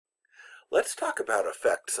Let's talk about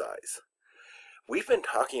effect size. We've been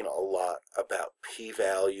talking a lot about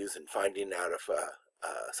p-values and finding out if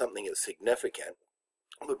something is significant.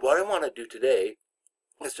 But what I want to do today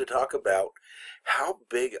is to talk about how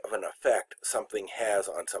big of an effect something has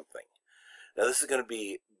on something. Now this is going to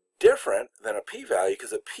be different than a p-value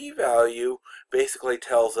because a p-value basically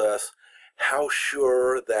tells us how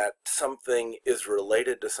sure that something is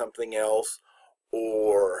related to something else,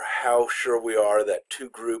 or how sure we are that two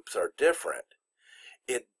groups are different.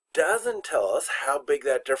 It doesn't tell us how big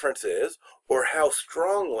that difference is or how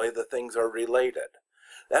strongly the things are related.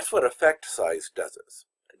 That's what effect size does.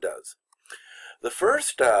 The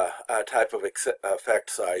first type of effect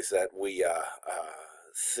size that we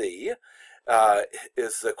see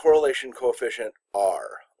is the correlation coefficient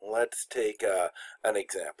R. Let's take an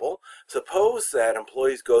example. Suppose that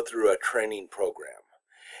employees go through a training program,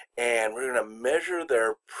 and we're going to measure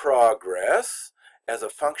their progress as a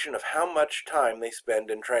function of how much time they spend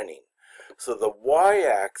in training. So the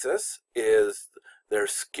y-axis is their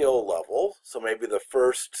skill level. So maybe the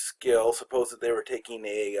first skill, suppose that they were taking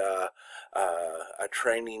a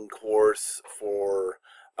training course for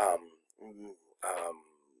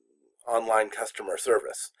online customer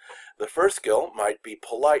service. The first skill might be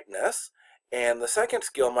politeness, and the second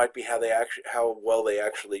skill might be how well they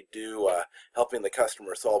actually do helping the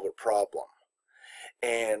customer solve a problem.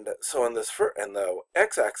 And so in the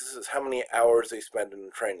x-axis is how many hours they spend in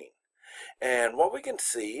training. And what we can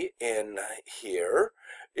see in here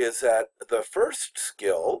is that the first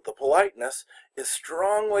skill, the politeness, is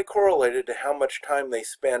strongly correlated to how much time they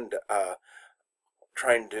spend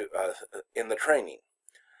in the training.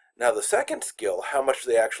 Now the second skill, how much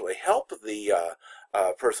they actually help the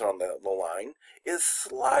person on the line, is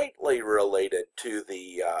slightly related to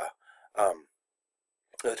the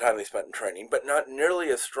time they spent in training, but not nearly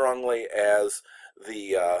as strongly as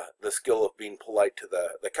the skill of being polite to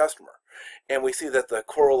the customer. And we see that the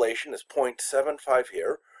correlation is 0.75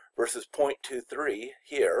 here versus 0.23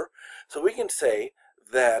 here. So we can say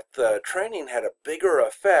that the training had a bigger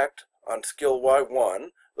effect on skill Y1,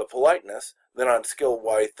 the politeness, than on skill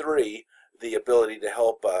Y3, the ability to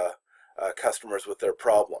help customers with their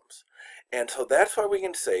problems. And so that's why we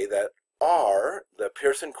can say that R, the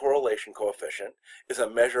Pearson correlation coefficient, is a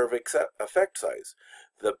measure of effect size.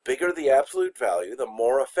 The bigger the absolute value, the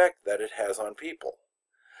more effect that it has on people.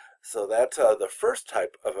 So that's the first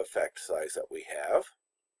type of effect size that we have.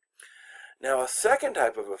 Now a second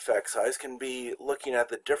type of effect size can be looking at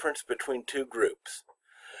the difference between two groups.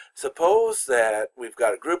 Suppose that we've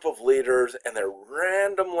got a group of leaders and they're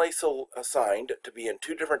randomly assigned to be in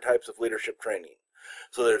two different types of leadership training.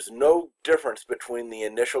 So there's no difference between the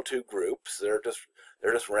initial two groups. They're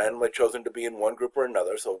just randomly chosen to be in one group or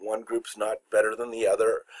another. So one group's not better than the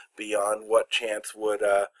other beyond what chance would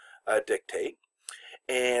dictate.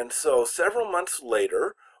 And so several months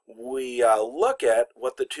later, we look at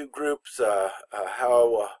what the two groups,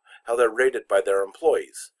 how they're rated by their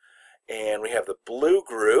employees. And we have the blue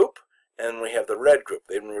group and we have the red group.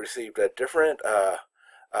 They've received a different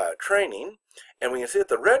training, and we can see that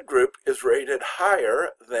the red group is rated higher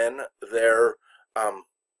than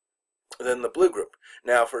the blue group.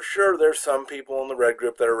 Now for sure there's some people in the red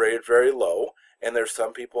group that are rated very low, and there's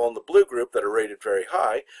some people in the blue group that are rated very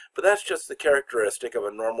high, but that's just the characteristic of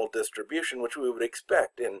a normal distribution which we would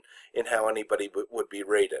expect in how anybody would be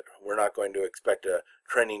rated. We're not going to expect a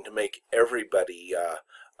training to make everybody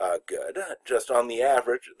good. Just on the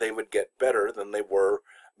average they would get better than they were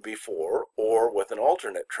before or with an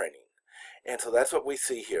alternate training. And so that's what we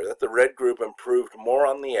see here, that the red group improved more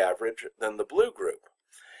on the average than the blue group.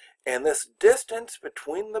 And this distance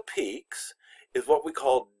between the peaks is what we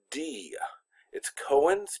call D. It's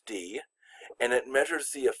Cohen's D, and it measures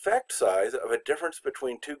the effect size of a difference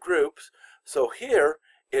between two groups. So here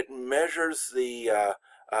it measures the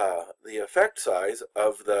effect size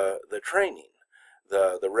of the training.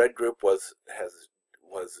 The red group was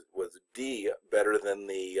D better than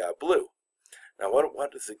the blue. Now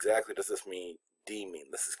what exactly does this mean? D mean?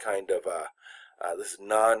 This is kind of this is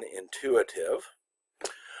non-intuitive.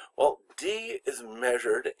 Well, D is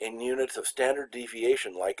measured in units of standard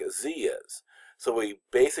deviation like Z is. So we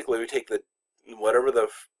take whatever the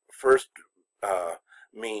first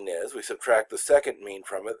mean is, we subtract the second mean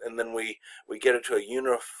from it, and then we get it to a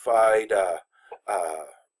unified a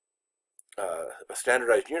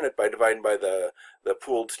standardized unit by dividing by the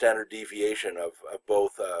pooled standard deviation of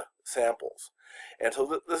both samples. And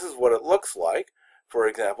so this is what it looks like. For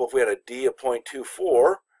example, if we had a D of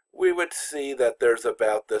 0.24, we would see that there's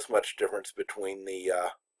about this much difference between the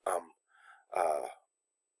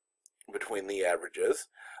averages.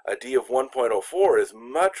 A D of 1.04 is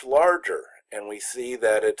much larger, and we see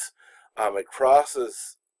that it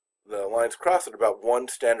crosses, the lines cross at about 1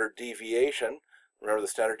 standard deviation. Remember, the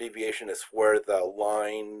standard deviation is where the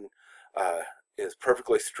line is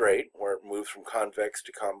perfectly straight, where it moves from convex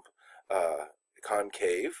to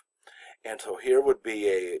concave. And so here would be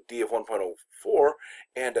a D of 1.04,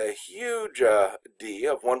 and a huge D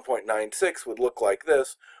of 1.96 would look like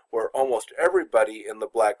this, where almost everybody in the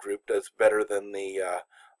black group does better than the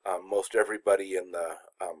most everybody in the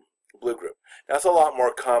blue group. Now, it's a lot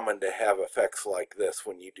more common to have effects like this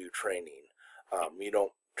when you do training. You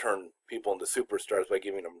don't turn people into superstars by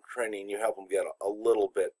giving them training. You help them get a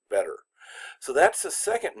little bit better. So that's the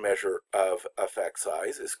second measure of effect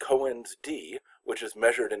size, is Cohen's D, which is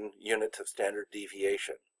measured in units of standard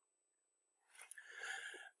deviation.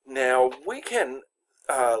 Now, we can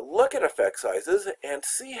look at effect sizes and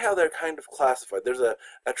see how they're kind of classified. There's a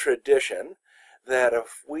tradition that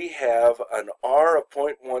if we have an R of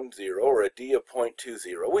 0.10 or a D of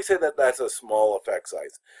 0.20, we say that that's a small effect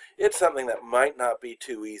size. It's something that might not be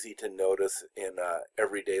too easy to notice in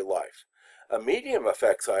everyday life. A medium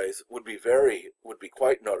effect size would be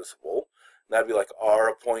quite noticeable. That'd be like R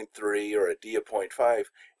of 0.3 or a D of 0.5,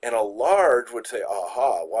 and a large would say,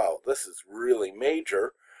 aha, wow, this is really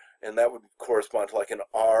major, and that would correspond to like an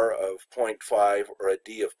R of 0.5 or a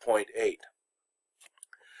D of 0.8.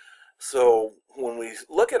 So when we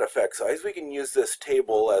look at effect size, we can use this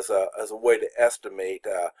table as a way to estimate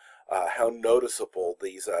how noticeable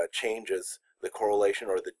these changes, the correlation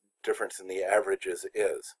or the difference in the averages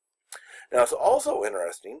is. Now, it's also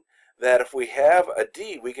interesting that if we have a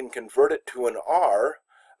D, we can convert it to an R,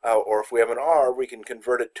 or if we have an R, we can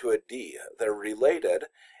convert it to a D. They're related,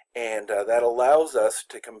 and that allows us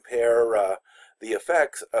to compare the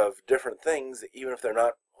effects of different things, even if they're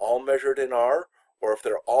not all measured in R, or if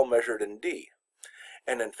they're all measured in D.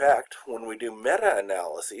 And in fact, when we do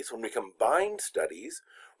meta-analyses, when we combine studies,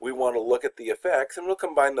 we want to look at the effects, and we'll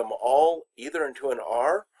combine them all either into an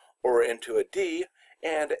R or into a D,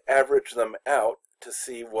 and average them out to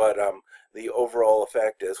see what the overall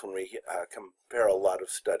effect is when we compare a lot of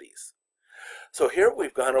studies. So here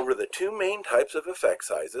we've gone over the two main types of effect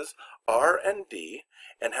sizes, R and D,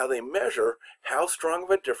 and how they measure how strong of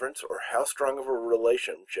a difference or how strong of a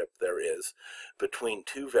relationship there is between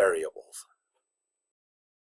two variables.